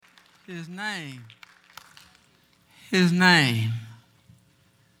His name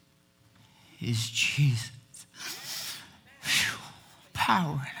is Jesus. Whew.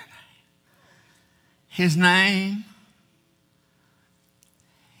 Power in the name. His name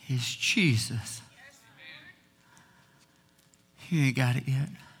is Jesus. You ain't got it yet.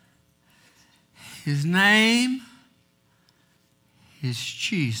 His name is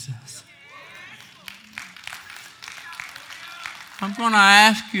Jesus. I'm going to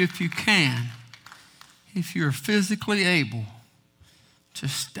ask you if you can, if you're physically able to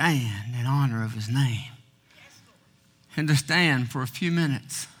stand in honor of his name and to stand for a few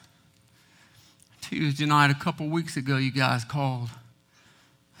minutes. Tuesday night, a couple weeks ago, you guys called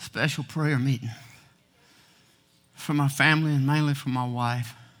a special prayer meeting for my family and mainly for my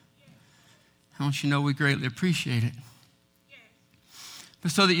wife. I want you to know we greatly appreciate it. But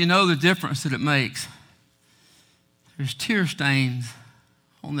so that you know the difference that it makes, there's tear stains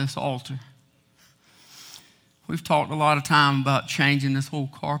on this altar. We've talked a lot of time about changing this whole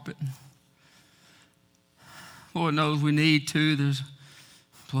carpet. Lord knows we need to. There's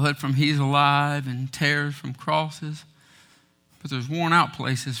blood from He's Alive and tears from crosses. But there's worn out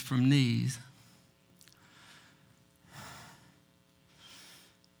places from knees.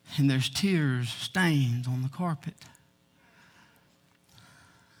 And there's tears, stains on the carpet.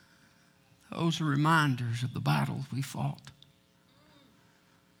 Those are reminders of the battles we fought.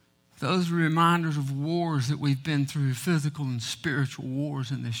 Those are reminders of wars that we've been through, physical and spiritual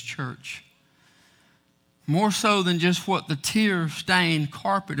wars in this church. More so than just what the tear-stained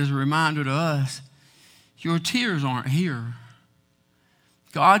carpet is a reminder to us, your tears aren't here.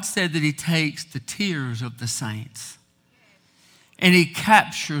 God said that He takes the tears of the saints and He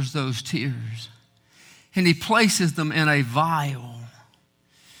captures those tears and He places them in a vial.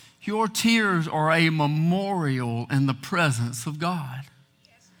 Your tears are a memorial in the presence of God.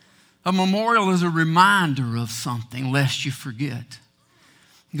 A memorial is a reminder of something, lest you forget.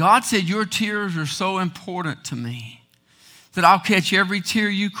 God said, your tears are so important to me that I'll catch every tear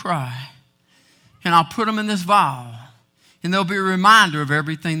you cry and I'll put them in this vial and they'll be a reminder of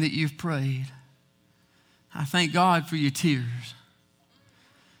everything that you've prayed. I thank God for your tears.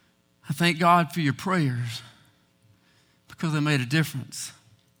 I thank God for your prayers because they made a difference.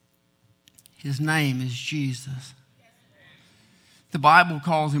 His name is Jesus. The Bible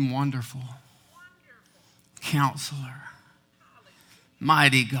calls Him Wonderful, Counselor,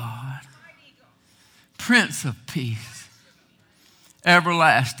 Mighty God, Prince of Peace,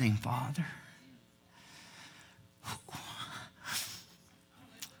 Everlasting Father.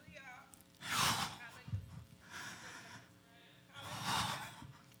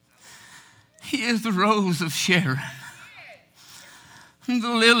 He is the rose of Sharon, the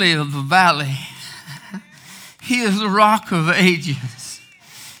lily of the valley. He is the rock of ages.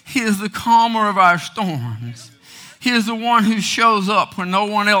 He is the calmer of our storms. He is the one who shows up when no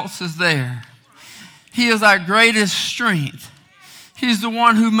one else is there. He is our greatest strength. He's the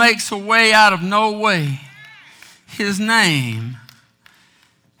one who makes a way out of no way. His name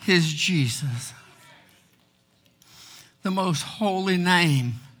is Jesus. The most holy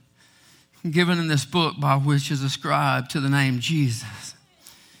name given in this book by which is ascribed to the name Jesus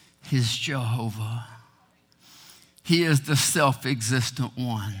is Jehovah. He is the self-existent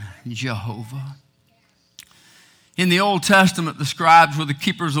one, Jehovah. In the Old Testament, the scribes were the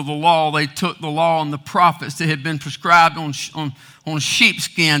keepers of the law. They took the law and the prophets that had been prescribed on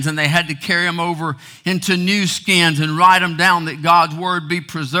sheepskins, and they had to carry them over into new skins and write them down that God's word be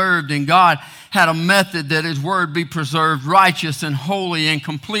preserved. And God had a method that His word be preserved righteous and holy and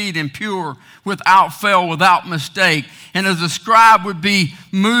complete and pure, without fail, without mistake. And as the scribe would be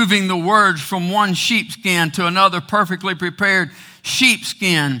moving the words from one sheepskin to another perfectly prepared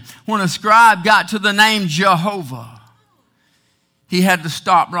sheepskin, when a scribe got to the name Jehovah, he had to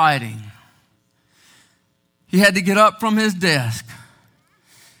stop writing. He had to get up from his desk,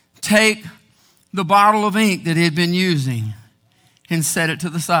 take the bottle of ink that he had been using and set it to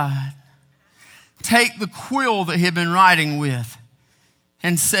the side. Take the quill that he had been writing with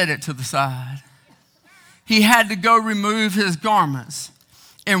and set it to the side. He had to go remove his garments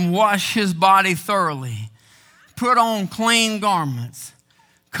and wash his body thoroughly, put on clean garments,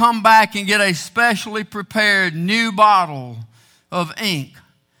 come back and get a specially prepared new bottle of ink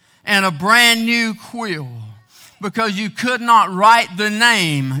and a brand new quill, because you could not write the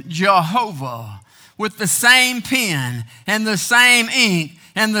name Jehovah with the same pen and the same ink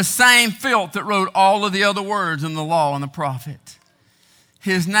and the same filth that wrote all of the other words in the law and the prophet.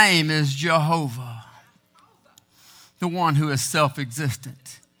 His name is Jehovah, the one who is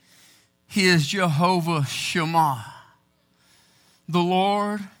self-existent. He is Jehovah Shammah, the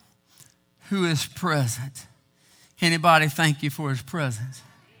Lord, who is present. Anybody thank you for his presence?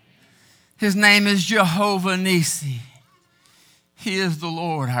 His name is Jehovah Nissi. He is the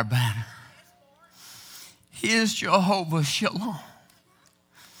Lord, our banner. He is Jehovah Shalom.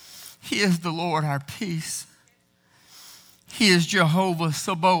 He is the Lord, our peace. He is Jehovah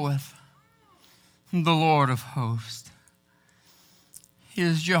Sabaoth, the Lord of hosts. He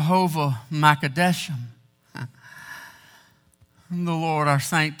is Jehovah Makadeshim, the Lord, our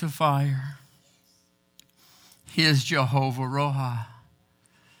sanctifier. He is Jehovah Roha,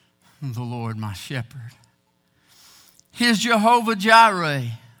 the Lord, my shepherd. He is Jehovah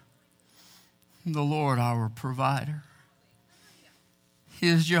Jireh, the Lord, our provider. He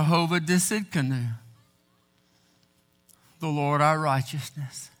is Jehovah Disidkanu, the Lord, our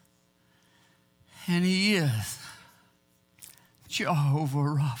righteousness. And he is Jehovah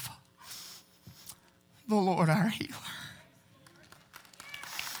Rapha, the Lord, our healer.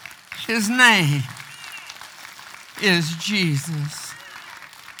 His name is Jesus.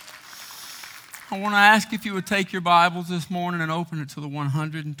 I want to ask if you would take your Bibles this morning and open it to the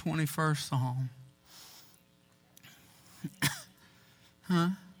 121st Psalm. Huh?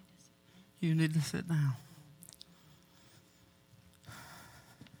 You need to sit down.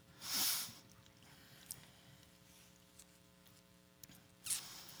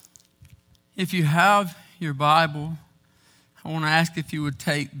 If you have your Bible, I want to ask if you would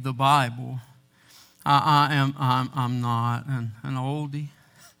take the Bible. I'm not an oldie.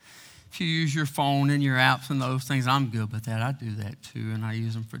 If you use your phone and your apps and those things, I'm good with that. I do that too, and I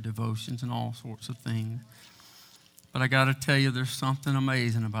use them for devotions and all sorts of things. But I got to tell you, there's something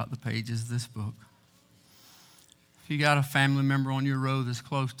amazing about the pages of this book. If you got a family member on your road that's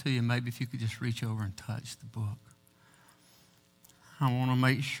close to you, maybe if you could just reach over and touch the book. I want to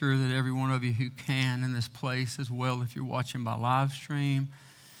make sure that every one of you who can in this place as well, if you're watching by live stream,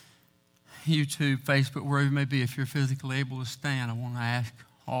 YouTube, Facebook, wherever you may be, if you're physically able to stand, I want to ask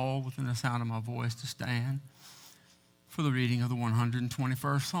all within the sound of my voice to stand for the reading of the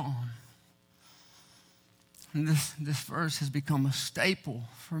 121st Psalm. And this verse has become a staple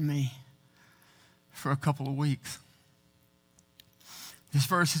for me for a couple of weeks. This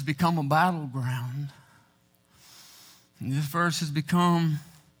verse has become a battleground. And this verse has become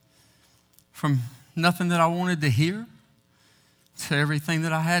from nothing that I wanted to hear to everything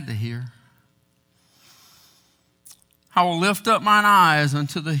that I had to hear. I will lift up mine eyes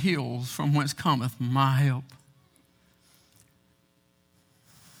unto the hills from whence cometh my help.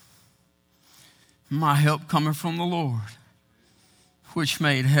 My help cometh from the Lord, which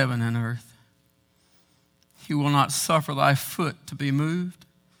made heaven and earth. He will not suffer thy foot to be moved.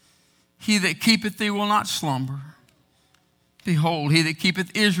 He that keepeth thee will not slumber. Behold, he that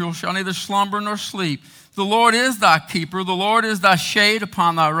keepeth Israel shall neither slumber nor sleep. The Lord is thy keeper. The Lord is thy shade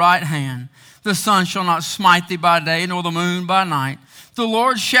upon thy right hand. The sun shall not smite thee by day, nor the moon by night. The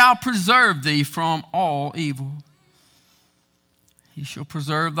Lord shall preserve thee from all evil. He shall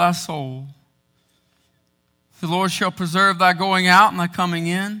preserve thy soul. The Lord shall preserve thy going out and thy coming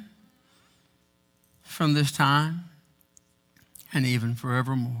in from this time and even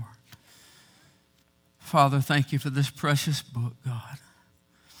forevermore. Father, thank you for this precious book, God.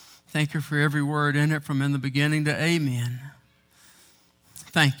 Thank you for every word in it from in the beginning to amen.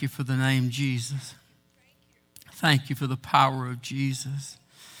 Thank you for the name Jesus. Thank you for the power of Jesus.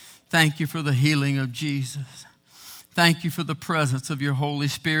 Thank you for the healing of Jesus. Thank you for the presence of your Holy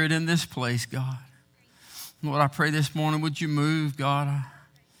Spirit in this place, God. Lord, I pray this morning, would you move, God? I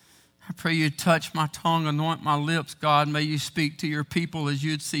pray you'd touch my tongue, anoint my lips, God. May you speak to your people as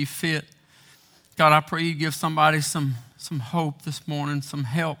you'd see fit. God, I pray you give somebody some hope this morning, some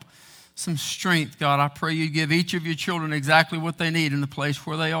help, some strength, God. I pray you give each of your children exactly what they need in the place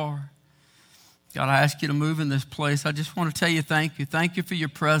where they are. God, I ask you to move in this place. I just want to tell you thank you. Thank you for your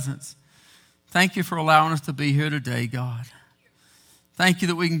presence. Thank you for allowing us to be here today, God. Thank you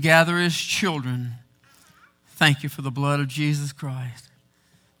that we can gather as children. Thank you for the blood of Jesus Christ.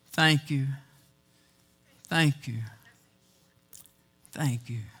 Thank you. Thank you. Thank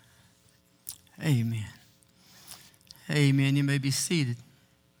you. Amen. Amen. You may be seated.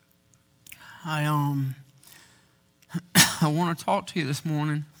 I want to talk to you this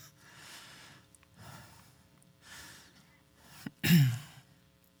morning. I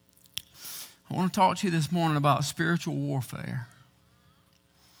want to talk to you this morning about spiritual warfare.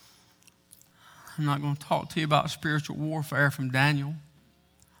 I'm not going to talk to you about spiritual warfare from Daniel.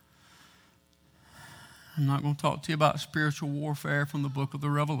 I'm not going to talk to you about spiritual warfare from the book of the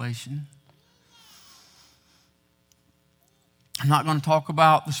Revelation. I'm not going to talk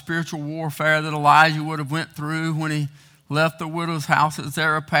about the spiritual warfare that Elijah would have went through when he left the widow's house at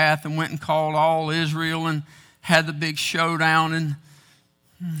Zarephath and went and called all Israel and had the big showdown and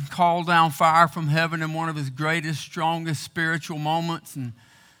called down fire from heaven in one of his greatest, strongest spiritual moments, and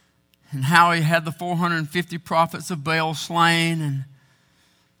how he had the 450 prophets of Baal slain, and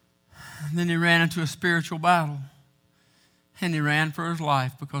then he ran into a spiritual battle, and he ran for his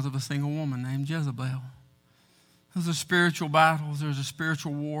life because of a single woman named Jezebel. Those are spiritual battles. There's a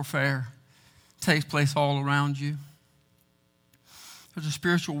spiritual warfare that takes place all around you. There's a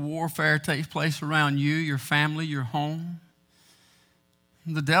spiritual warfare that takes place around you, your family, your home.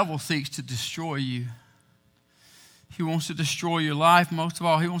 The devil seeks to destroy you. He wants to destroy your life. Most of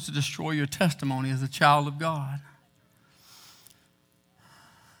all, he wants to destroy your testimony as a child of God.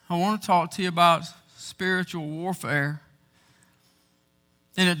 I want to talk to you about spiritual warfare.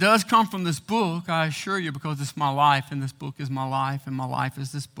 And it does come from this book, I assure you, because it's my life, and this book is my life, and my life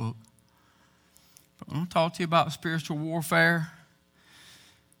is this book. But I want to talk to you about spiritual warfare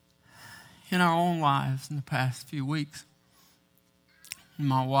in our own lives in the past few weeks.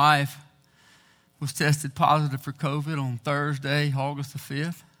 My wife was tested positive for COVID on Thursday, August the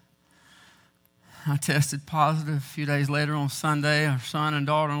 5th. I tested positive a few days later on Sunday. Our son and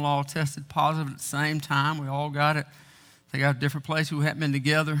daughter-in-law tested positive at the same time. We all got it. They got a different place. We hadn't been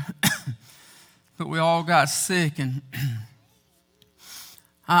together. But we all got sick. And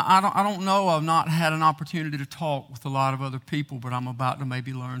I don't know. I've not had an opportunity to talk with a lot of other people, but I'm about to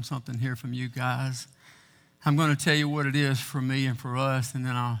maybe learn something here from you guys. I'm going to tell you what it is for me and for us, and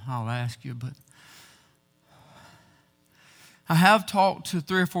then I'll ask you. But I have talked to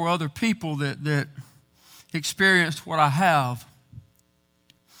 3 or 4 other people that experienced what I have.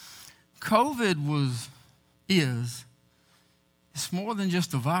 COVID it's more than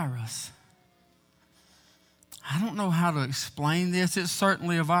just a virus. I don't know how to explain this. It's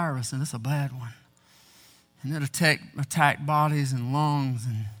certainly a virus, and it's a bad one. And it attacked bodies and lungs,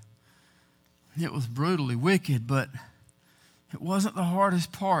 and it was brutally wicked, but it wasn't the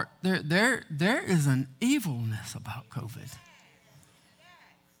hardest part. There is an evilness about COVID.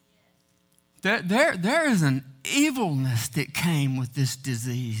 There is an evilness that came with this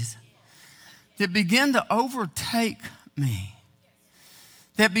disease that began to overtake me,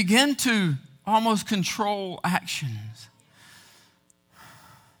 that began to almost control actions.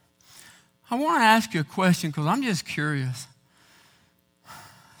 I want to ask you a question because I'm just curious.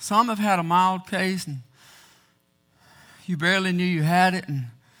 Some have had a mild case and you barely knew you had it, and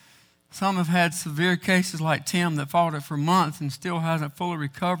some have had severe cases like Tim that fought it for months and still hasn't fully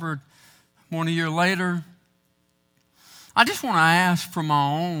recovered more than a year later. I just want to ask for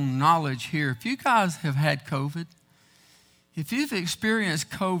my own knowledge here. If you guys have had COVID, if you've experienced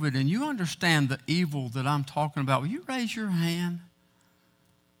COVID and you understand the evil that I'm talking about, will you raise your hand?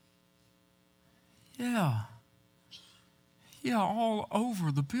 Yeah, all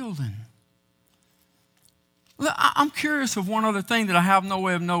over the building. Look, I'm curious of one other thing that I have no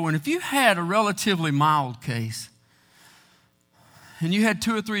way of knowing. If you had a relatively mild case, and you had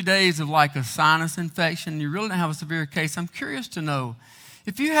 2 or 3 days of like a sinus infection, and you really didn't have a severe case, I'm curious to know,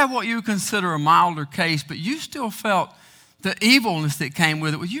 if you have what you would consider a milder case, but you still felt the evilness that came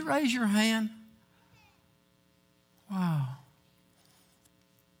with it, would you raise your hand? Wow.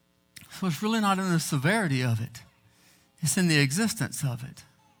 So it's really not in the severity of it. It's in the existence of it.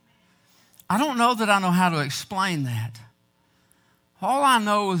 I don't know that I know how to explain that. All I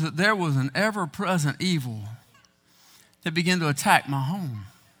know is that there was an ever-present evil that began to attack my home.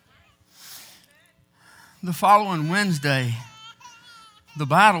 The following Wednesday, the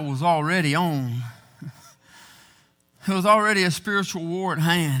battle was already on. It was already a spiritual war at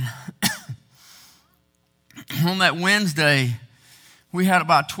hand. On that Wednesday, we had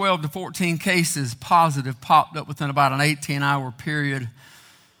about 12 to 14 cases positive popped up within about an 18-hour period.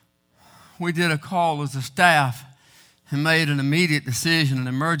 We did a call as a staff and made an immediate decision, an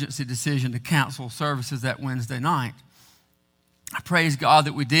emergency decision to cancel services that Wednesday night. I praise God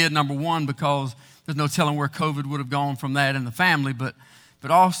that we did, number one, because there's no telling where COVID would have gone from that in the family, but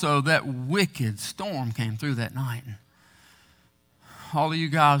also that wicked storm came through that night. All of you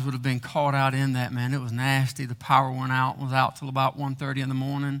guys would have been caught out in that, man. It was nasty. The power went out, was out till about 1:30 in the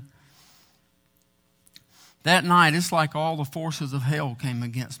morning. That night, it's like all the forces of hell came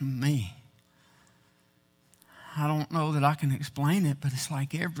against me. I don't know that I can explain it, but it's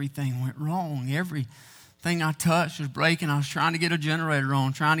like everything went wrong. Everything I touched was breaking. I was trying to get a generator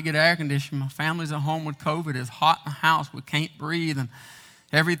on, trying to get air conditioning. My family's at home with COVID. It's hot in the house. We can't breathe. And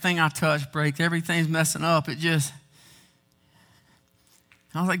everything I touch breaks. Everything's messing up.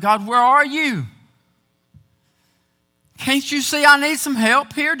 I was like, God, where are you? Can't you see I need some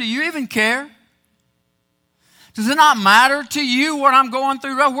help here? Do you even care? Does it not matter to you what I'm going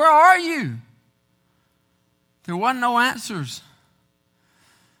through? Where are you? There wasn't no answers.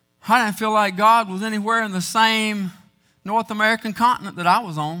 I didn't feel like God was anywhere in the same North American continent that I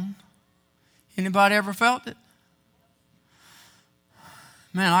was on. Anybody ever felt it?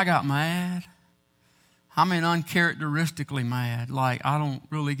 Man, I got mad. I mean, uncharacteristically mad. Like, I don't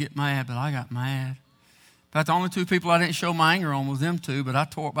really get mad, but I got mad. In fact, the only two people I didn't show my anger on was them two, but I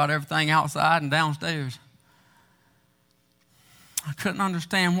tore about everything outside and downstairs. I couldn't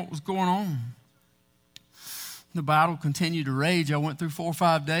understand what was going on. The battle continued to rage. I went through 4 or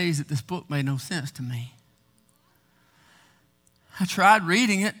 5 days that this book made no sense to me. I tried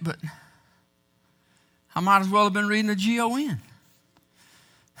reading it, but I might as well have been reading a GON.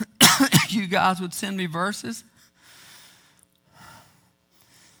 You guys would send me verses.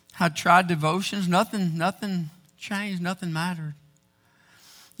 I tried devotions. Nothing changed. Nothing mattered.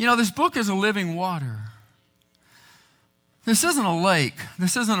 You know, this book is a living water. This isn't a lake.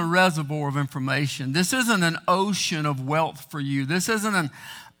 This isn't a reservoir of information. This isn't an ocean of wealth for you. This isn't an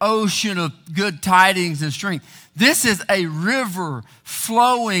ocean of good tidings and strength. This is a river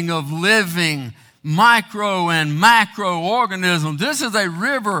flowing of living micro and macro organisms. This is a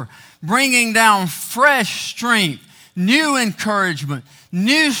river bringing down fresh strength, new encouragement,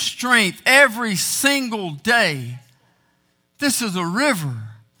 new strength every single day. This is a river.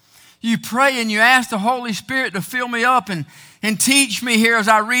 You pray and you ask the Holy Spirit to fill me up and teach me here as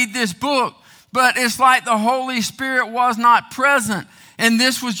I read this book. But it's like the Holy Spirit was not present. And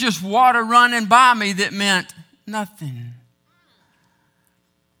this was just water running by me that meant nothing.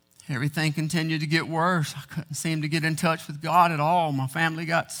 Everything continued to get worse. I couldn't seem to get in touch with God at all. My family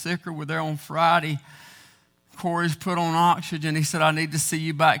got sicker. We're there on Friday. Corey's put on oxygen. He said, I need to see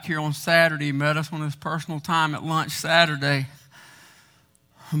you back here on Saturday. He met us on his personal time at lunch Saturday.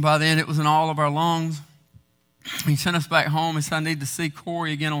 And by then, it was in all of our lungs. He sent us back home. He said, I need to see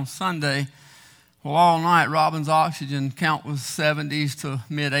Corey again on Sunday. Well, all night, Robin's oxygen count was 70s to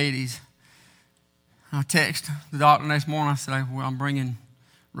mid-80s. I texted the doctor next morning. I said, well, I'm bringing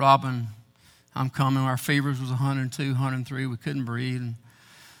Robin. I'm coming. Our fevers was 102, 103. We couldn't breathe. And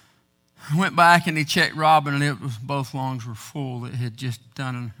I went back, and he checked Robin, and it was both lungs were full. It had just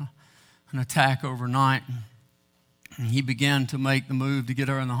done an attack overnight. And he began to make the move to get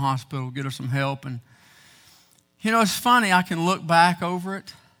her in the hospital, get her some help. And, you know, it's funny. I can look back over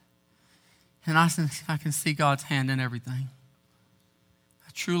it, and I can see God's hand in everything.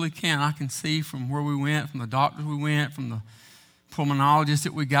 I truly can. I can see from where we went, from the doctors we went, from the pulmonologists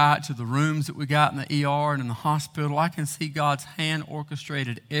that we got, to the rooms that we got in the ER and in the hospital. I can see God's hand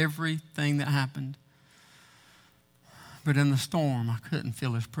orchestrated everything that happened. But in the storm, I couldn't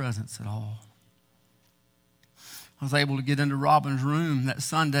feel his presence at all. I was able to get into Robin's room that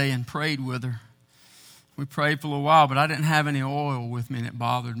Sunday and prayed with her. We prayed for a little while, but I didn't have any oil with me, and it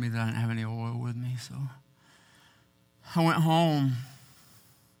bothered me that I didn't have any oil with me. So I went home.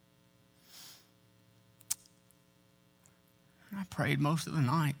 I prayed most of the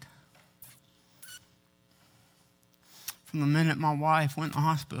night. From the minute my wife went to the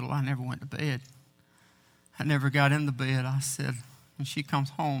hospital, I never went to bed. I never got in the bed. I said, when she comes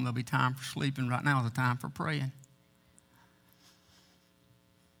home, there'll be time for sleeping. Right now is the time for praying.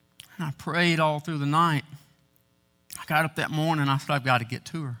 And I prayed all through the night. I got up that morning, I said, I've got to get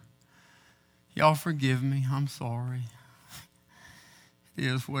to her. Y'all forgive me. I'm sorry. It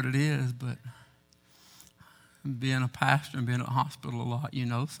is what it is, but being a pastor and being at the hospital a lot, you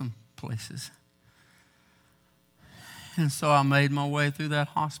know some places. And so I made my way through that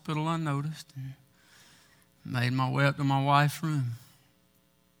hospital unnoticed and made my way up to my wife's room.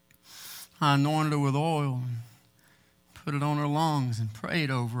 I anointed her with oil and put it on her lungs and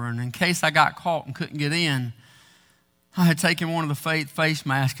prayed over her. And in case I got caught and couldn't get in, I had taken one of the faith face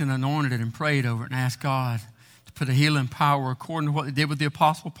masks and anointed it and prayed over it and asked God to put a healing power according to what they did with the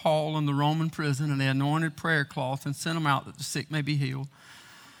Apostle Paul in the Roman prison, and they anointed prayer cloths and sent them out that the sick may be healed.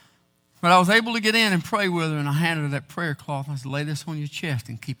 But I was able to get in and pray with her, and I handed her that prayer cloth. I said, lay this on your chest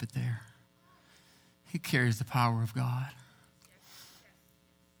and keep it there. He carries the power of God.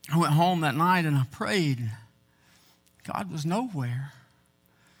 I went home that night and I prayed. God was nowhere.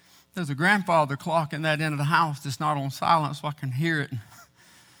 There's a grandfather clock in that end of the house that's not on silent, so I can hear it.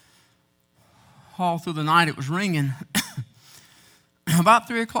 All through the night it was ringing. About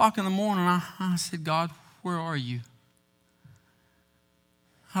 3 o'clock in the morning, I said, God, where are you?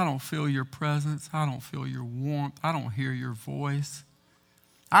 I don't feel your presence. I don't feel your warmth. I don't hear your voice.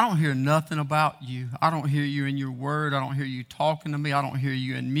 I don't hear nothing about you. I don't hear you in your word. I don't hear you talking to me. I don't hear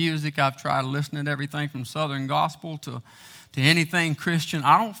you in music. I've tried listening to everything from Southern gospel to anything Christian.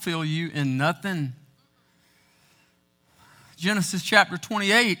 I don't feel you in nothing. Genesis chapter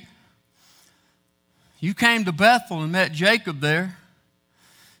 28. You came to Bethel and met Jacob there.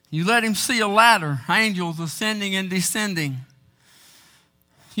 You let him see a ladder, angels ascending and descending.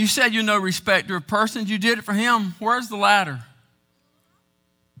 You said you're no respecter of persons. You did it for him. Where's the ladder?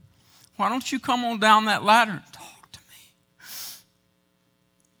 Why don't you come on down that ladder and talk to me?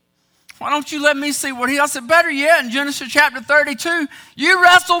 Why don't you let me see what he... I said, better yet, in Genesis chapter 32, you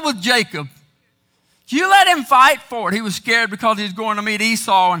wrestled with Jacob. You let him fight for it. He was scared because he was going to meet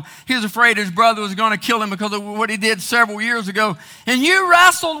Esau, and he was afraid his brother was going to kill him because of what he did several years ago. And you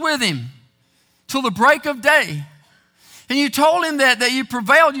wrestled with him till the break of day. And you told him that you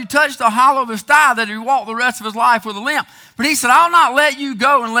prevailed. You touched the hollow of his thigh, that he walked the rest of his life with a limp. But he said, I'll not let you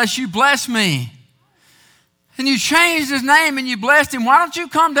go unless you bless me. And you changed his name and you blessed him. Why don't you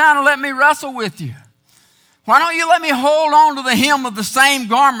come down and let me wrestle with you? Why don't you let me hold on to the hem of the same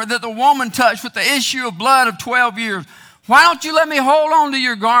garment that the woman touched with the issue of blood of 12 years? Why don't you let me hold on to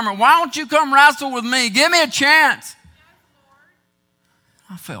your garment? Why don't you come wrestle with me? Give me a chance.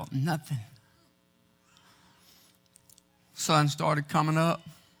 I felt nothing. Sun started coming up.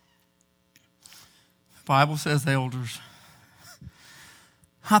 The Bible says elders.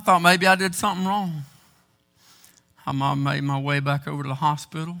 I thought maybe I did something wrong. I made my way back over to the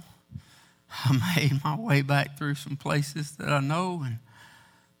hospital. I made my way back through some places that I know, and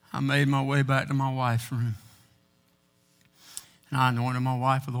I made my way back to my wife's room. And I anointed my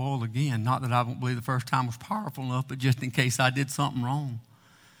wife with oil again. Not that I don't believe the first time was powerful enough, but just in case I did something wrong.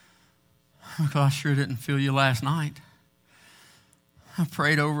 Because I sure didn't feel you last night. I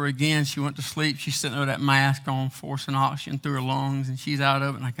prayed over her again. She went to sleep. She's sitting there with that mask on, forcing oxygen through her lungs, and she's out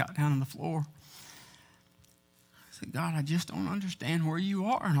of it, and I got down on the floor. I said, God, I just don't understand where you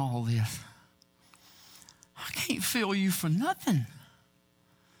are in all this. I can't feel you for nothing. It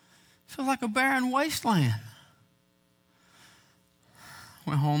feels like a barren wasteland.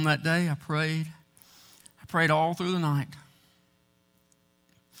 Went home that day. I prayed. I prayed all through the night.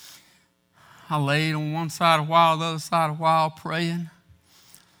 I laid on one side a while, the other side a while, praying.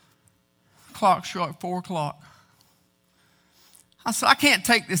 The clock struck 4 o'clock. I said, I can't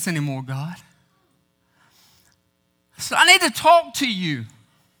take this anymore, God. I said, I need to talk to you.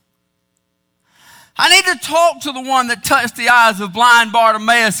 I need to talk to the one that touched the eyes of blind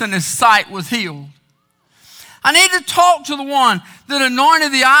Bartimaeus and his sight was healed. I need to talk to the one that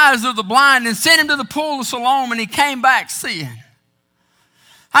anointed the eyes of the blind and sent him to the pool of Siloam and he came back seeing.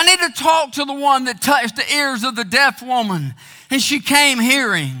 I need to talk to the one that touched the ears of the deaf woman and she came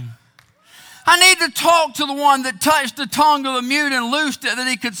hearing. I need to talk to the one that touched the tongue of the mute and loosed it that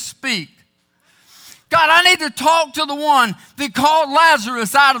he could speak. God, I need to talk to the one that called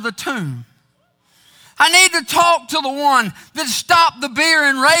Lazarus out of the tomb. I need to talk to the one that stopped the beer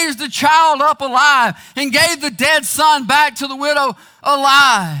and raised the child up alive and gave the dead son back to the widow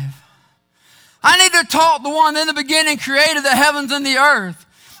alive. I need to talk to the one that in the beginning created the heavens and the earth.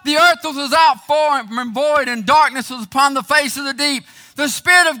 The earth was without form and void, and darkness was upon the face of the deep. The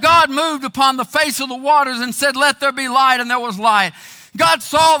Spirit of God moved upon the face of the waters and said, let there be light, and there was light. God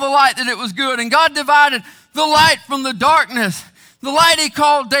saw the light that it was good, and God divided the light from the darkness. The light he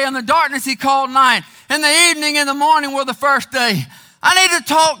called day, and the darkness he called night. And the evening and the morning were the first day. I need to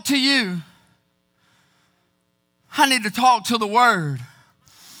talk to you. I need to talk to the Word.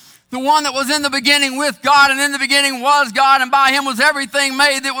 The one that was in the beginning with God, and in the beginning was God, and by him was everything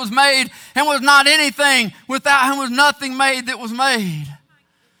made that was made, and was not anything without him was nothing made that was made.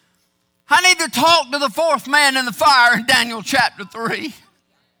 I need to talk to the fourth man in the fire in Daniel chapter 3.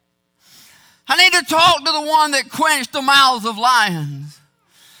 I need to talk to the one that quenched the mouths of lions.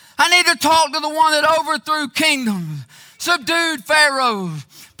 I need to talk to the one that overthrew kingdoms, subdued pharaohs,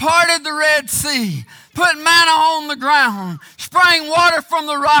 parted the Red Sea, put manna on the ground, sprang water from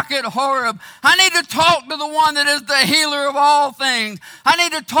the rock at Horeb. I need to talk to the one that is the healer of all things. I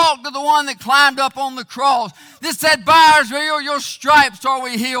need to talk to the one that climbed up on the cross that said, by your stripes are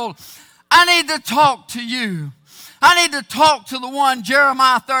we healed. I need to talk to you. I need to talk to the one,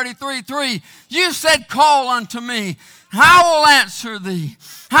 Jeremiah 33:3. You said, call unto me. I will answer thee.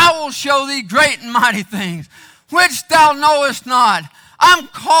 I will show thee great and mighty things, which thou knowest not. I'm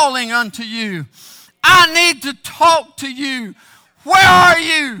calling unto you. I need to talk to you. Where are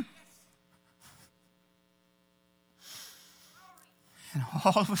you? And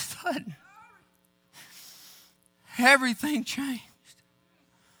all of a sudden, everything changed.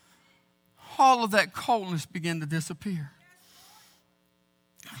 All of that coldness began to disappear.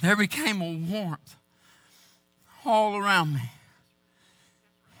 There became a warmth all around me.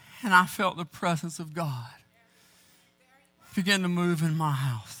 And I felt the presence of God begin to move in my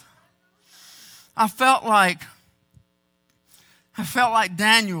house. I felt like I felt like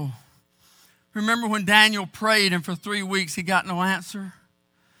Daniel. Remember when Daniel prayed and for 3 weeks he got no answer?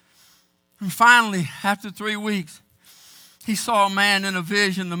 And finally, after 3 weeks, he saw a man in a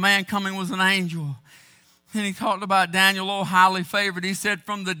vision. The man coming was an angel. And he talked about Daniel, oh, highly favored. He said,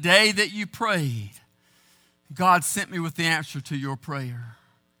 from the day that you prayed, God sent me with the answer to your prayer.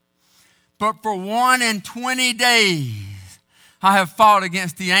 But for 120 days, I have fought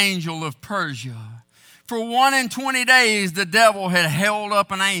against the angel of Persia. For 120 days, the devil had held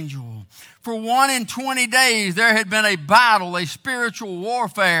up an angel. For 120 days, there had been a battle, a spiritual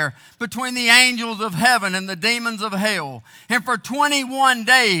warfare between the angels of heaven and the demons of hell. And for 21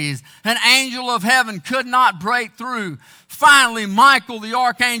 days, an angel of heaven could not break through. Finally, Michael, the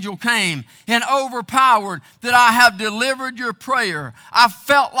archangel, came and overpowered that I have delivered your prayer. I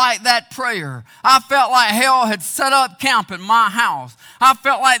felt like that prayer. I felt like hell had set up camp at my house. I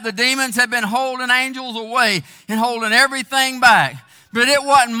felt like the demons had been holding angels away and holding everything back. But it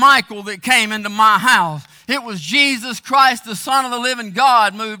wasn't Michael that came into my house. It was Jesus Christ, the Son of the living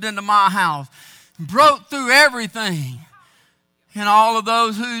God, moved into my house. Broke through everything. And all of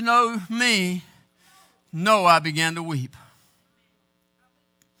those who know me know I began to weep.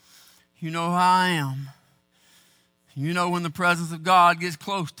 You know how I am. You know when the presence of God gets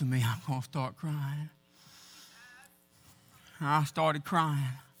close to me, I'm going to start crying. And I started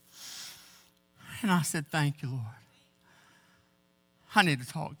crying. And I said, thank you, Lord. I need to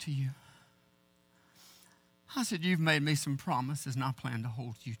talk to you. I said, you've made me some promises and I plan to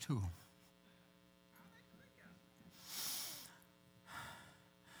hold you to them.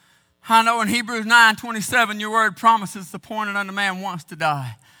 I know in Hebrews 9:27, your word promises appointed unto man once to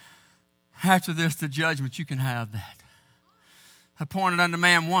die. After this, the judgment, you can have that. Appointed unto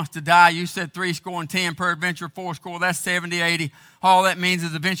man once to die. You said 70 per adventure, 40, that's 70, 80. All that means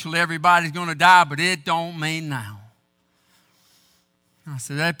is eventually everybody's going to die, but it don't mean now. I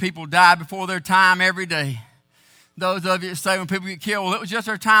said, that people die before their time every day. Those of you that say when people get killed, well, it was just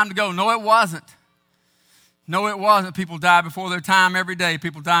their time to go. No, it wasn't. No, it wasn't. People die before their time every day.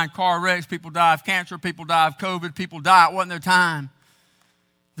 People die in car wrecks. People die of cancer. People die of COVID. People die. It wasn't their time.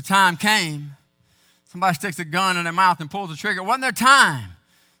 The time came. Somebody sticks a gun in their mouth and pulls the trigger. It wasn't their time.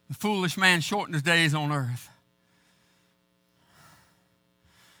 The foolish man shortened his days on earth.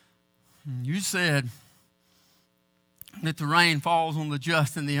 And you said that the rain falls on the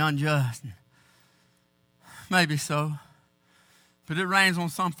just and the unjust. Maybe so. But it rains on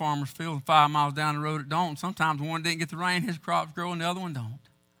some farmer's field and 5 miles down the road it don't. Sometimes one didn't get the rain, his crops grow, and the other one don't.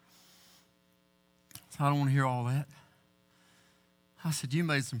 So I don't want to hear all that. I said, you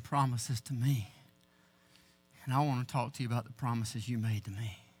made some promises to me. And I want to talk to you about the promises you made to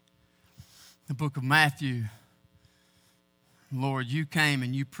me. The book of Matthew, Lord, you came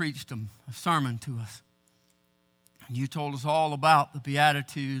and you preached a sermon to us. And you told us all about the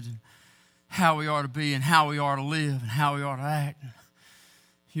Beatitudes and how we are to be and how we are to live and how we are to act.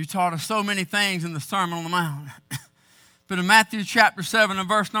 You taught us so many things in the Sermon on the Mount. But in Matthew chapter 7 and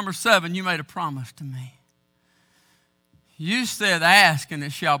verse number 7, you made a promise to me. You said, ask and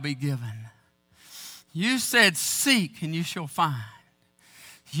it shall be given. You said, seek and you shall find.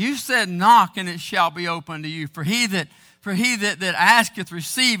 You said, knock and it shall be opened to you. For he that asketh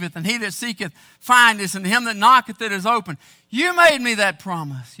receiveth, and he that seeketh findeth, and him that knocketh it is open. You made me that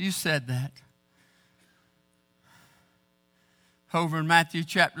promise. You said that. Over in Matthew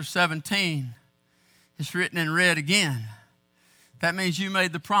chapter 17, it's written in red again. That means you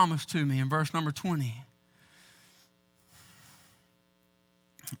made the promise to me in verse number 20.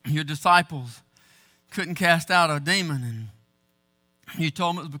 Your disciples couldn't cast out a demon, and you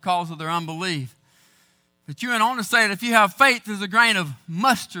told them it was because of their unbelief. But you went on to say that if you have faith as a grain of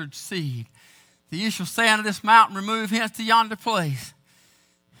mustard seed, that you shall say unto this mountain, remove hence to yonder place,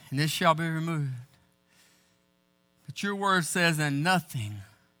 and it shall be removed. But your word says, and nothing,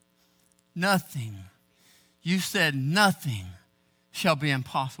 you said nothing shall be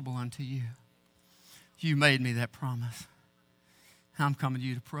impossible unto you. You made me that promise. I'm coming to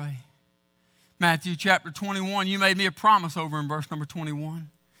you to pray. Matthew chapter 21, you made me a promise over in verse number 21.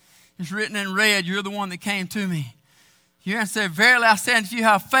 It's written in red, you're the one that came to me. You said, verily I say unto you,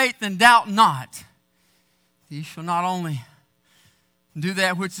 have faith and doubt not. You shall not only do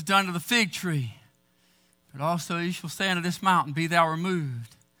that which is done to the fig tree, but also you shall say unto this mountain, be thou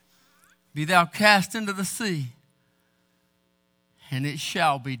removed, be thou cast into the sea, and it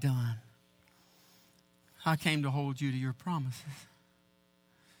shall be done. I came to hold you to your promises.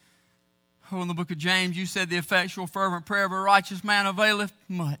 Oh, in the book of James, you said the effectual fervent prayer of a righteous man availeth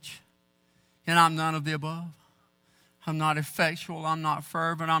much. And I'm none of the above. I'm not effectual, I'm not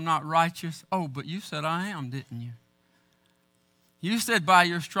fervent, I'm not righteous. Oh, but you said I am, didn't you? You said by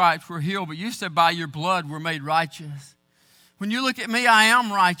your stripes we're healed, but you said by your blood we're made righteous. When you look at me, I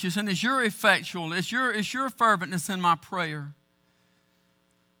am righteous, and it's your effectual, it's your ferventness in my prayer.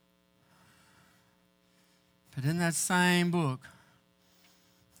 But in that same book,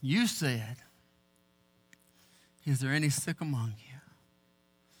 you said, is there any sick among you?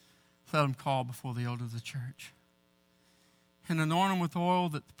 Let them call before the elder of the church. And anoint him with oil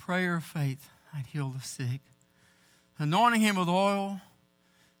that the prayer of faith might heal the sick. Anointing him with oil,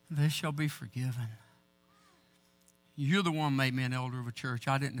 they shall be forgiven. You're the one who made me an elder of a church.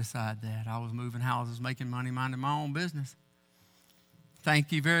 I didn't decide that. I was moving houses, making money, minding my own business.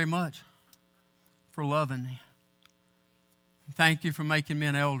 Thank you very much for loving me. Thank you for making me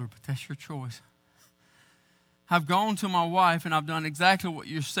an elder, but that's your choice. I've gone to my wife and I've done exactly what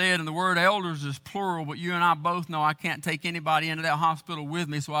you said, and the word elders is plural, but you and I both know I can't take anybody into that hospital with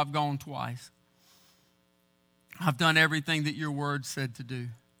me, so I've gone twice. I've done everything that your word said to do.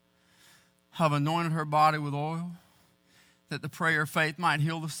 I've anointed her body with oil that the prayer of faith might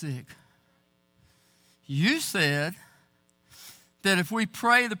heal the sick. You said that if we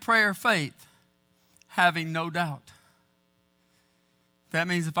pray the prayer of faith, having no doubt, that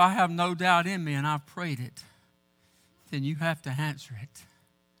means if I have no doubt in me and I've prayed it, then you have to answer it.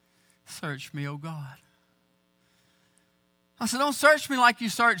 Search me, O God. I said, don't search me like you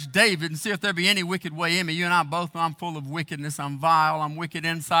searched David and see if there be any wicked way in me. You and I both know I'm full of wickedness. I'm vile. I'm wicked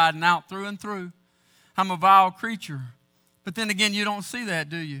inside and out, through and through. I'm a vile creature. But then again, you don't see that,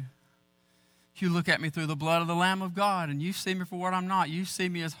 do you? You look at me through the blood of the Lamb of God, and you see me for what I'm not. You see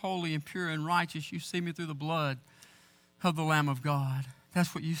me as holy and pure and righteous. You see me through the blood of the Lamb of God.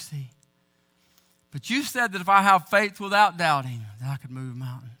 That's what you see. But you said that if I have faith without doubting, that I could move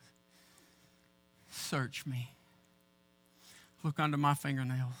mountains. Search me. Look under my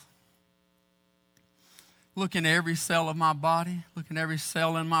fingernails. Look in every cell of my body. Look in every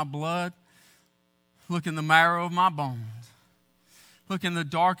cell in my blood. Look in the marrow of my bones. Look in the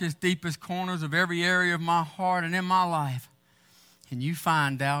darkest, deepest corners of every area of my heart and in my life. And you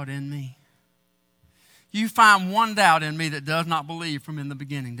find doubt in me. You find one doubt in me that does not believe from in the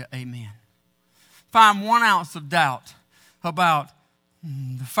beginning to amen. Find 1 ounce of doubt about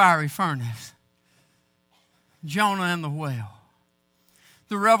the fiery furnace, Jonah and the whale,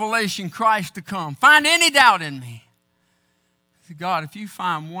 the revelation Christ to come. Find any doubt in me. Say, God, if you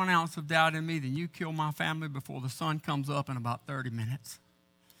find 1 ounce of doubt in me, then you kill my family before the sun comes up in about 30 minutes.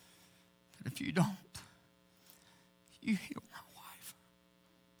 But if you don't, you heal my wife.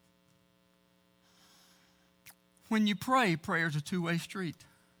 When you pray, prayer's a two-way street.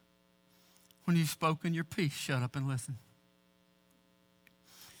 When you've spoken your peace, shut up and listen.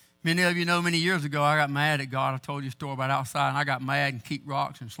 Many of you know many years ago I got mad at God. I told you a story about outside, and I got mad and kicked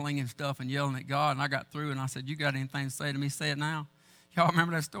rocks and slinging stuff and yelling at God, and I got through and I said, you got anything to say to me? Say it now. Y'all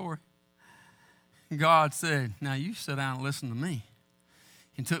remember that story? And God said, now you sit down and listen to me.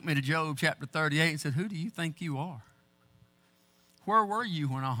 And took me to Job chapter 38 and said, who do you think you are? Where were you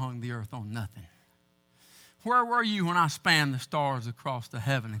when I hung the earth on nothing? Where were you when I spanned the stars across the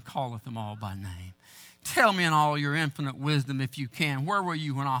heaven and calleth them all by name? Tell me in all your infinite wisdom if you can. Where were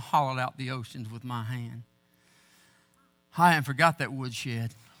you when I hollowed out the oceans with my hand? I haven't forgot that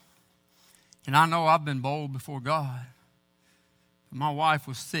woodshed. And I know I've been bold before God. But my wife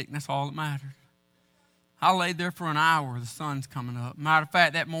was sick, and that's all that mattered. I laid there for an hour. The sun's coming up. Matter of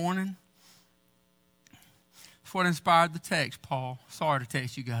fact, that morning, that's what inspired the text, Paul. Sorry to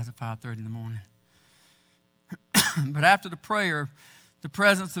text you guys at 5:30 in the morning. But after the prayer, the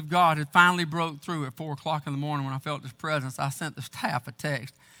presence of God had finally broke through at 4 o'clock in the morning when I felt His presence. I sent the staff a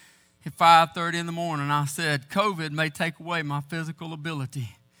text at 5:30 in the morning. I said, COVID may take away my physical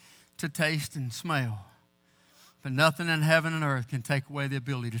ability to taste and smell, but nothing in heaven and earth can take away the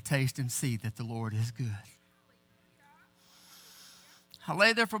ability to taste and see that the Lord is good. I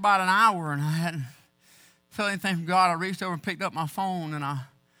lay there for about an hour and I hadn't felt anything from God. I reached over and picked up my phone and I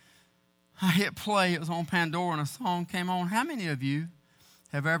hit play. It was on Pandora and a song came on. How many of you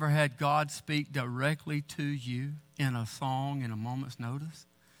have ever had God speak directly to you in a song in a moment's notice?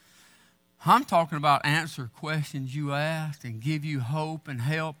 I'm talking about answer questions you asked and give you hope and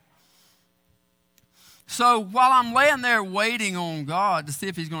help. So while I'm laying there waiting on God to see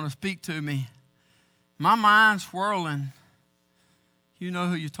if He's going to speak to me, my mind's swirling. You know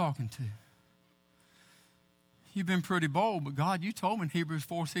who you're talking to. You've been pretty bold, but God, you told me in Hebrews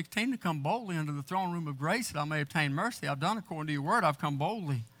 4:16 to come boldly under the throne room of grace that I may obtain mercy. I've done according to your word. I've come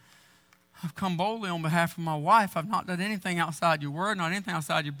boldly. I've come boldly on behalf of my wife. I've not done anything outside your word, not anything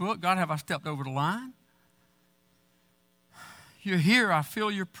outside your book. God, have I stepped over the line? You're here. I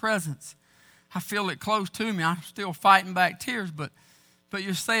feel your presence. I feel it close to me. I'm still fighting back tears, but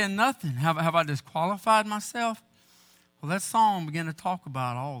you're saying nothing. Have I disqualified myself? Well, that song began to talk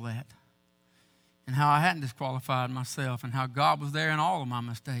about all that and how I hadn't disqualified myself and how God was there in all of my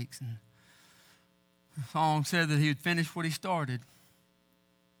mistakes. And the song said that he would finish what he started.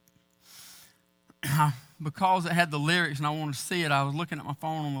 Because it had the lyrics and I wanted to see it, I was looking at my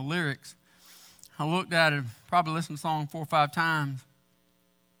phone on the lyrics. I looked at it, probably listened to the song 4 or 5 times.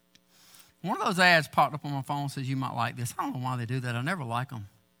 One of those ads popped up on my phone and says, you might like this. I don't know why they do that. I never like them.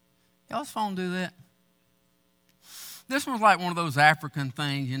 Y'all's phone do that? This one's like one of those African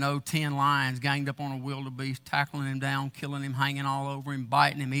things, 10 lions ganged up on a wildebeest, tackling him down, killing him, hanging all over him,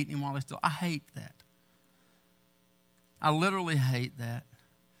 biting him, eating him while they're still. I hate that. I literally hate that.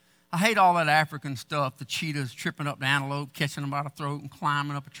 I hate all that African stuff, the cheetahs tripping up the antelope, catching them by the throat and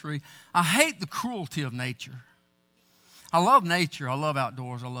climbing up a tree. I hate the cruelty of nature. I love nature. I love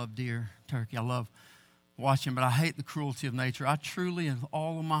outdoors. I love deer, turkey. I love watching, but I hate the cruelty of nature. I truly, in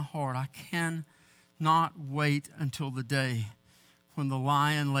all of my heart, I cannot wait until the day when the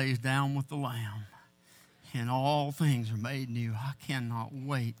lion lays down with the lamb and all things are made new. I cannot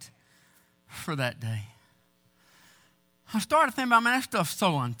wait for that day. I started thinking about, man, that stuff's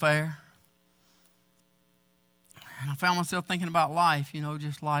so unfair. And I found myself thinking about life,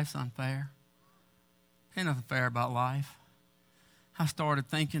 just life's unfair. Ain't nothing fair about life. I started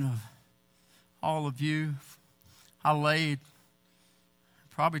thinking of all of you. I laid,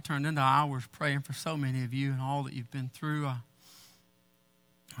 probably turned into hours praying for so many of you and all that you've been through.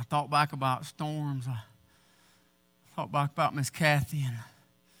 I thought back about storms. I thought back about Miss Kathy and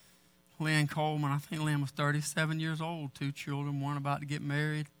Lynn Coleman. I think Lynn was 37 years old, 2 children, one about to get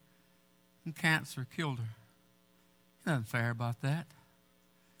married, and cancer killed her. Nothing fair about that.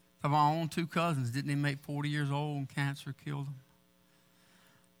 Of my own 2 cousins didn't even make 40 years old and cancer killed them.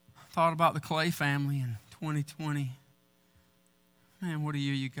 I thought about the Clay family in 2020. Man, what a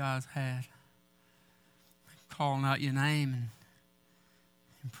year you guys had. Calling out your name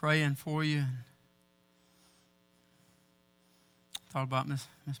and praying for you. Thought about Miss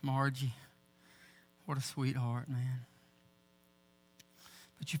Margie. What a sweetheart, man.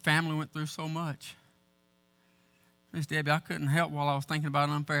 But your family went through so much. Miss Debbie, I couldn't help while I was thinking about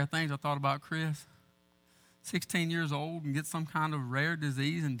unfair things. I thought about Chris, 16 years old and get some kind of rare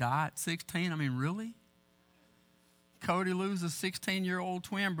disease and die at 16. I mean, really? Cody loses a 16-year-old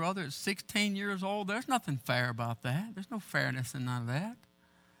twin brother at 16 years old. There's nothing fair about that. There's no fairness in none of that.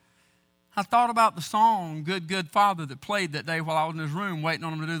 I thought about the song, Good, Good Father, that played that day while I was in his room waiting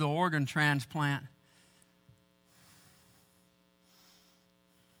on him to do the organ transplant.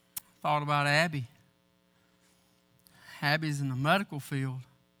 Thought about Abby. Abby's in the medical field.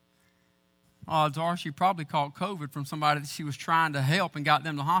 Odds are she probably caught COVID from somebody that she was trying to help and got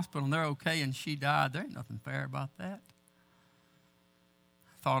them to the hospital, and they're okay, and she died. There ain't nothing fair about that.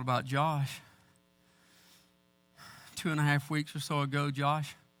 I thought about Josh. 2.5 weeks or so ago,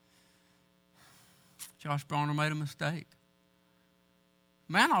 Josh Bronner made a mistake.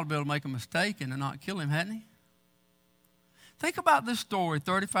 Man ought to be able to make a mistake and not kill him, hadn't he? Think about this story.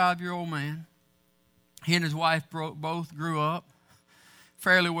 35-year-old man. He and his wife both grew up.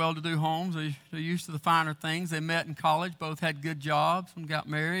 Fairly well-to-do homes. They're used to the finer things. They met in college. Both had good jobs and got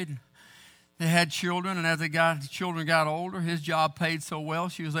married. They had children, and as the children got older, his job paid so well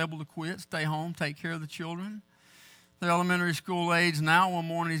she was able to quit, stay home, take care of the children. They're elementary school age now. One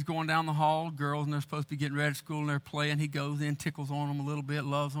morning he's going down the hall, girls, and they're supposed to be getting ready to school, and they're playing. He goes in, tickles on them a little bit,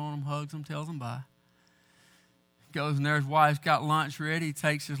 loves on them, hugs them, tells them bye. Goes in there, his wife's got lunch ready. He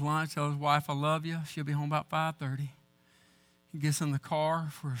takes his lunch, tells his wife, I love you. She'll be home about 5:30. He gets in the car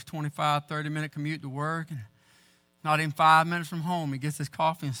for his 25, 30-minute commute to work, and not even 5 minutes from home, he gets his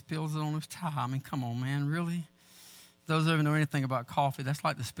coffee and spills it on his tie. I mean, come on, man, really? Those of you who know anything about coffee, that's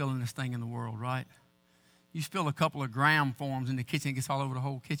like the spillingest thing in the world, right? You spill a couple of gram forms in the kitchen, it gets all over the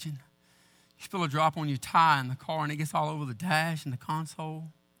whole kitchen. You spill a drop on your tie in the car, and it gets all over the dash and the console.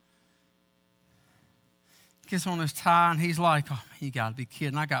 Gets on his tie, and he's like, oh, man, you got to be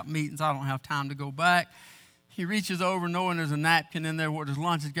kidding. I got meetings. I don't have time to go back. He reaches over knowing there's a napkin in there what his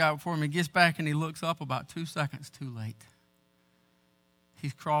lunch has got before him. He gets back, and he looks up about 2 seconds too late.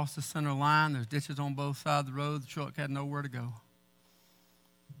 He's crossed the center line. There's ditches on both sides of the road. The truck had nowhere to go.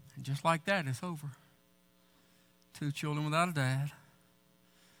 And just like that, it's over. 2 children without a dad.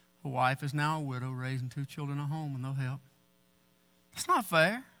 A wife is now a widow, raising 2 children at home with no help. It's not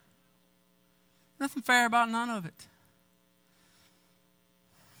fair. Nothing fair about none of it.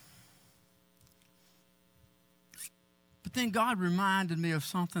 But then God reminded me of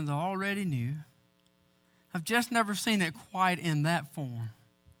something that I already knew. I've just never seen it quite in that form.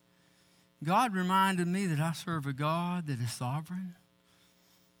 God reminded me that I serve a God that is sovereign.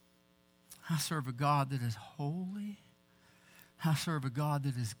 I serve a God that is holy. I serve a God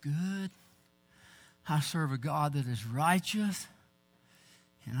that is good. I serve a God that is righteous.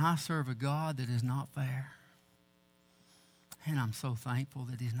 And I serve a God that is not fair. And I'm so thankful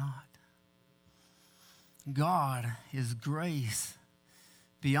that he's not. God is grace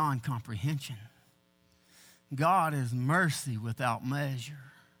beyond comprehension. God is mercy without measure.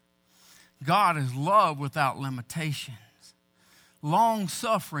 God is love without limitations.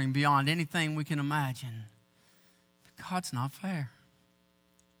 Long-suffering beyond anything we can imagine. But God's not fair.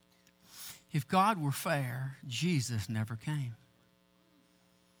 If God were fair, Jesus never came.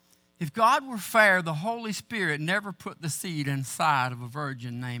 If God were fair, the Holy Spirit never put the seed inside of a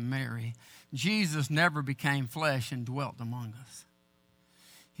virgin named Mary. Jesus never became flesh and dwelt among us.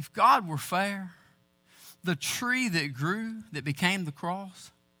 If God were fair, the tree that grew, that became the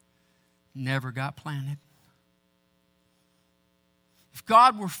cross, never got planted. If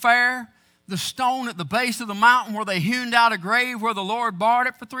God were fair, the stone at the base of the mountain where they hewn out a grave where the Lord barred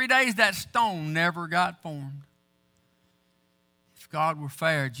it for 3 days, that stone never got formed. If God were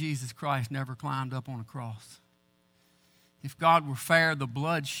fair, Jesus Christ never climbed up on a cross. If God were fair, the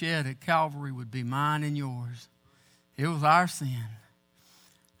blood shed at Calvary would be mine and yours. It was our sin,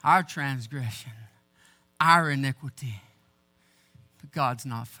 our transgression, our iniquity. But God's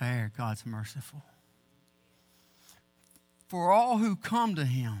not fair. God's merciful. For all who come to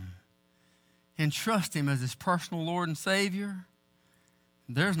him and trust him as his personal Lord and Savior,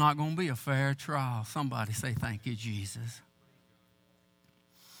 there's not going to be a fair trial. Somebody say, thank you, Jesus.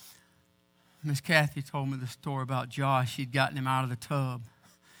 Miss Kathy told me the story about Josh. She'd gotten him out of the tub,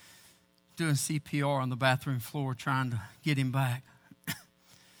 doing CPR on the bathroom floor, trying to get him back.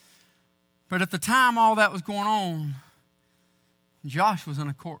 But at the time all that was going on, Josh was in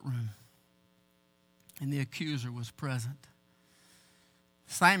a courtroom, and the accuser was present.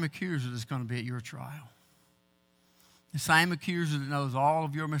 The same accuser that's going to be at your trial. The same accuser that knows all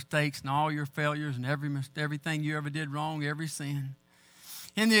of your mistakes and all your failures and everything you ever did wrong, every sin.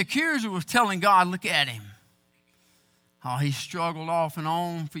 And the accuser was telling God, look at him. Oh, he struggled off and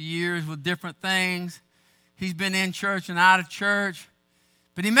on for years with different things. He's been in church and out of church.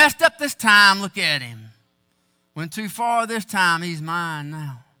 But he messed up this time. Look at him. Went too far this time. He's mine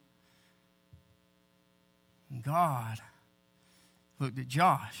now. And God looked at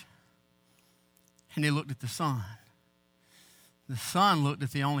Josh. And he looked at the Son. The Son looked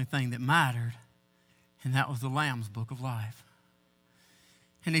at the only thing that mattered. And that was the Lamb's Book of Life.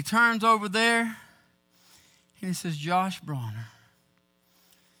 And he turns over there. And he says, Josh Bronner,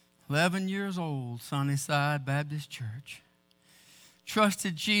 11 years old, Sunnyside Baptist Church.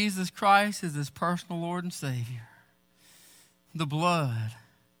 Trusted Jesus Christ as his personal Lord and Savior. The blood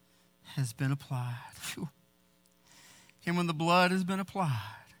has been applied. Whew. And when the blood has been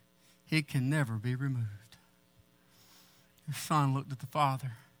applied, it can never be removed. The Son looked at the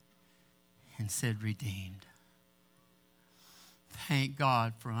Father and said, redeemed. Thank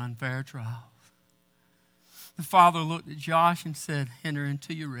God for unfair trials. The Father looked at Josh and said, enter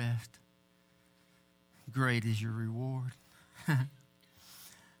into your rest. Great is your reward.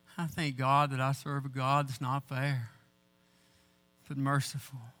 I thank God that I serve a God that's not fair, but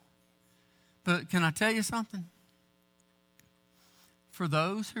merciful. But can I tell you something? For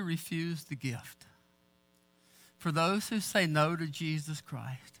those who refuse the gift, for those who say no to Jesus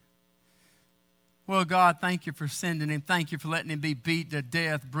Christ, well, God, thank you for sending him. Thank you for letting him be beat to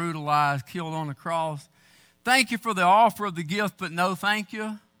death, brutalized, killed on the cross. Thank you for the offer of the gift, but no thank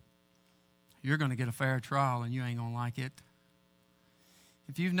you. You're going to get a fair trial and you ain't going to like it.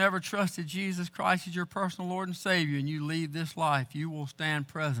 If you've never trusted Jesus Christ as your personal Lord and Savior and you leave this life, you will stand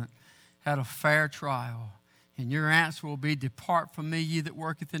present at a fair trial. And your answer will be, depart from me, ye that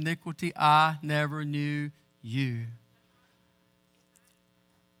worketh iniquity. I never knew you.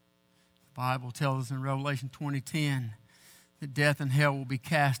 The Bible tells us in Revelation 20:10 that death and hell will be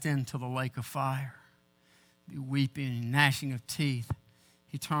cast into the lake of fire. Be weeping and gnashing of teeth,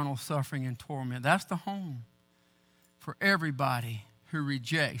 eternal suffering and torment. That's the home for everybody who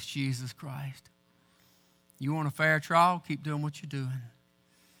rejects Jesus Christ. You want a fair trial? Keep doing what you're doing.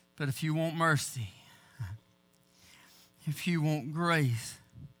 But if you want mercy, if you want grace,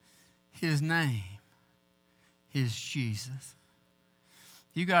 his name is Jesus.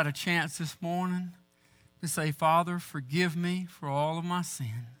 You got a chance this morning to say, Father, forgive me for all of my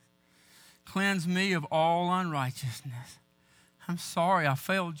sins. Cleanse me of all unrighteousness. I'm sorry I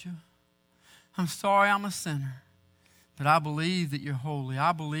failed you. I'm sorry I'm a sinner. But I believe that you're holy.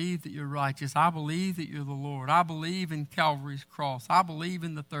 I believe that you're righteous. I believe that you're the Lord. I believe in Calvary's cross. I believe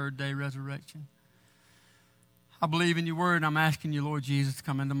in the third day resurrection. I believe in your word, and I'm asking you, Lord Jesus, to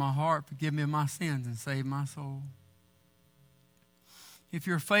come into my heart, forgive me of my sins, and save my soul. If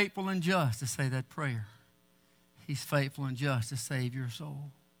you're faithful and just to say that prayer, He's faithful and just to save your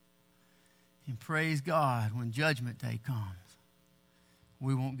soul. And praise God, when judgment day comes,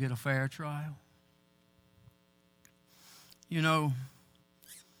 we won't get a fair trial. You know,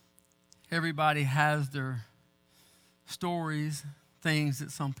 everybody has their stories, things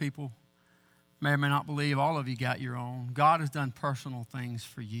that some people may or may not believe. All of you got your own. God has done personal things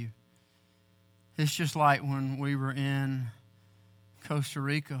for you. It's just like when we were in Costa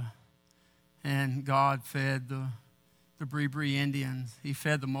Rica and God fed the Bree Indians. He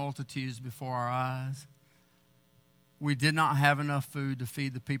fed the multitudes before our eyes. We did not have enough food to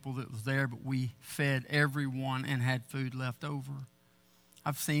feed the people that was there, but we fed everyone and had food left over.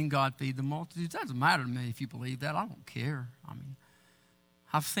 I've seen God feed the multitudes. It doesn't matter to me if you believe that. I don't care. I mean,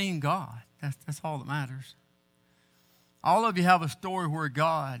 I've seen God. That's all that matters. All of you have a story where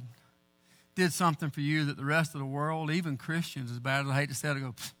God did something for you that the rest of the world, even Christians, as bad as I hate to say it,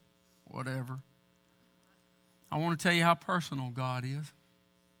 go, whatever. I want to tell you how personal God is.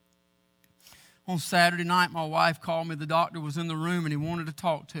 On Saturday night, my wife called me. The doctor was in the room, and he wanted to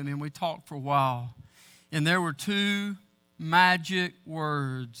talk to me, and we talked for a while. And there were two magic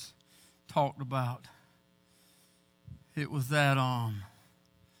words talked about. It was that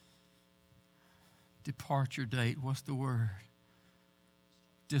departure date. What's the word?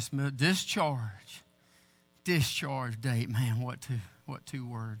 Discharge. Discharge date. Man, what two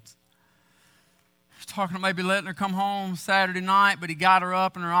words? He's talking about maybe letting her come home Saturday night, but he got her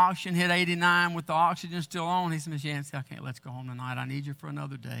up and her oxygen hit 89 with the oxygen still on. He said, Miss Yancey, I can't let you go home tonight. I need you for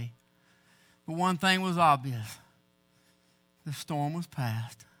another day. But one thing was obvious. The storm was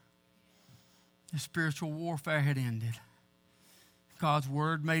past. The spiritual warfare had ended. God's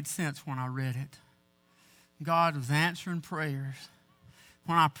word made sense when I read it. God was answering prayers.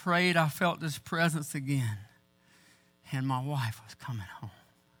 When I prayed, I felt His presence again. And my wife was coming home.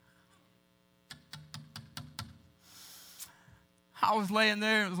 I was laying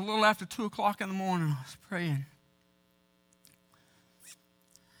there. It was a little after 2 o'clock in the morning. I was praying.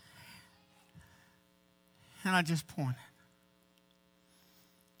 And I just pointed.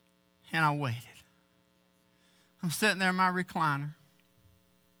 And I waited. I'm sitting there in my recliner.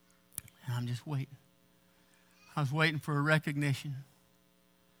 And I'm just waiting. I was waiting for a recognition.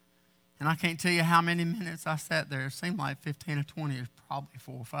 And I can't tell you how many minutes I sat there. It seemed like 15 or 20. It was probably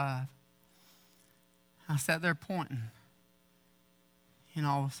 4 or 5. I sat there pointing. And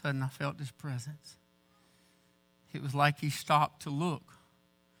all of a sudden, I felt His presence. It was like He stopped to look.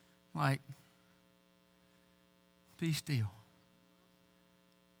 Like, be still.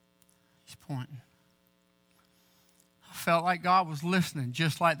 He's pointing. I felt like God was listening,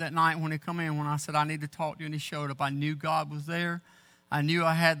 just like that night when He come in, when I said, I need to talk to you, and He showed up. I knew God was there. I knew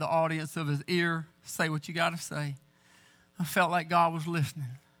I had the audience of His ear. Say what you got to say. I felt like God was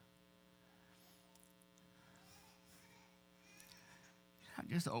listening.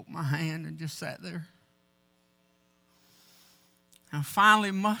 I just opened my hand and just sat there. And I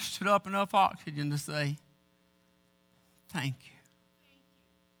finally mustered up enough oxygen to say, thank you.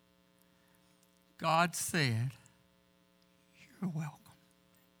 God said, you're welcome.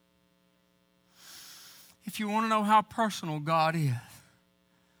 If you want to know how personal God is,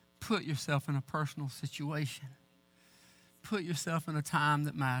 put yourself in a personal situation. Put yourself in a time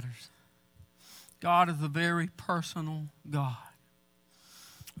that matters. God is a very personal God.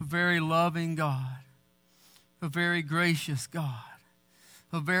 A very loving God, a very gracious God,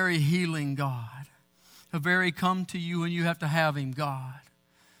 a very healing God, a very come to you and you have to have Him God.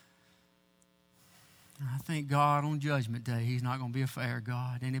 And I think God on Judgment Day, He's not going to be a fair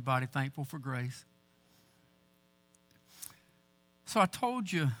God. Anybody thankful for grace? So I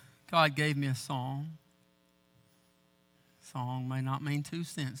told you God gave me a song. Song may not mean 2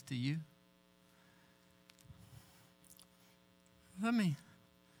 cents to you. Let me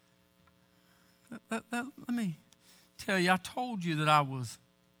tell you, I told you that I was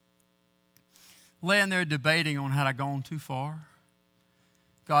laying there debating on had I gone too far.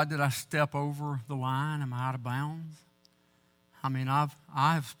 God, did I step over the line? Am I out of bounds? I mean, I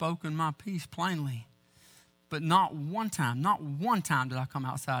have spoken my piece plainly, but not one time did I come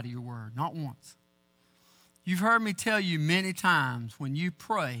outside of your word, not once. You've heard me tell you many times, when you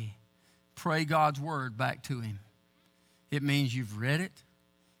pray God's word back to Him. It means you've read it,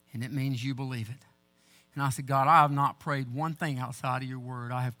 and it means you believe it. And I said, God, I have not prayed one thing outside of your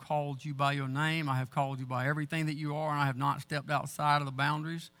word. I have called you by your name. I have called you by everything that you are, and I have not stepped outside of the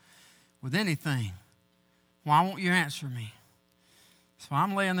boundaries with anything. Why won't you answer me? So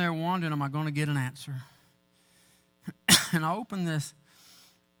I'm laying there wondering, am I going to get an answer? And I opened this,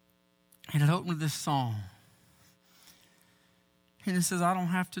 and it opened this song. And it says, I don't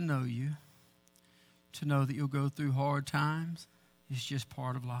have to know you to know that you'll go through hard times. It's just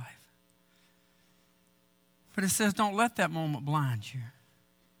part of life. But it says, don't let that moment blind you.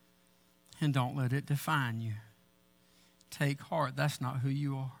 And don't let it define you. Take heart. That's not who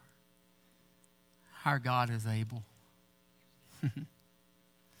you are. Our God is able.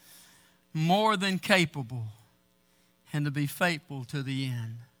 More than capable. And to be faithful to the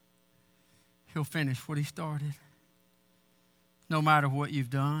end. He'll finish what he started. No matter what you've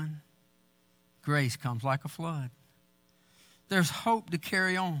done, grace comes like a flood. There's hope to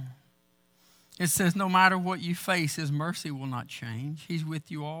carry on. It says no matter what you face, his mercy will not change. He's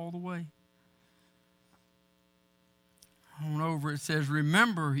with you all the way. On over it says,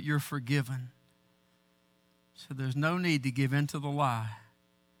 remember you're forgiven. So there's no need to give in to the lie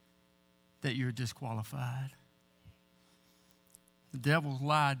that you're disqualified. The devil's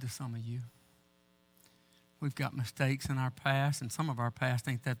lied to some of you. We've got mistakes in our past, and some of our past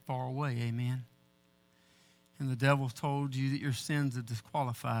ain't that far away, amen? And the devil's told you that your sins have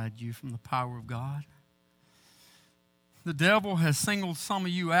disqualified you from the power of God. The devil has singled some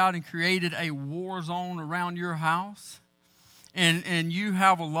of you out and created a war zone around your house. And you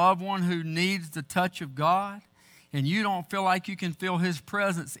have a loved one who needs the touch of God, and you don't feel like you can feel his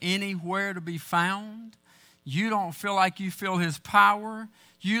presence anywhere to be found. You don't feel like you feel his power.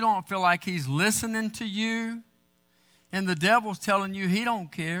 You don't feel like he's listening to you. And the devil's telling you he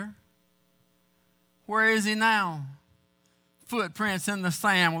don't care. Where is he now? Footprints in the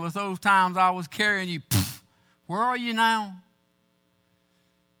sand. Well, it's those times I was carrying you. Where are you now?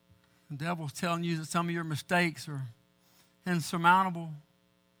 The devil's telling you that some of your mistakes are insurmountable.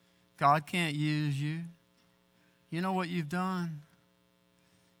 God can't use you. You know what you've done?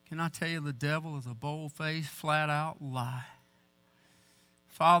 Can I tell you the devil is a bold-faced, flat-out lie.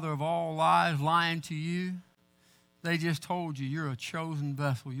 Father of all lies, lying to you. They just told you you're a chosen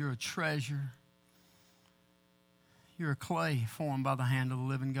vessel. You're a treasure. You're a clay formed by the hand of the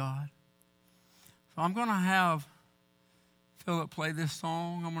living God. So I'm going to have Philip play this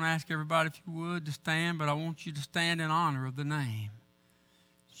song. I'm going to ask everybody if you would to stand, but I want you to stand in honor of the name,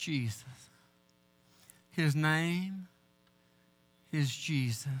 Jesus. His name is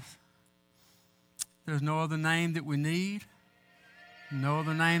Jesus. There's no other name that we need, no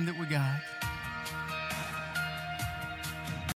other name that we got.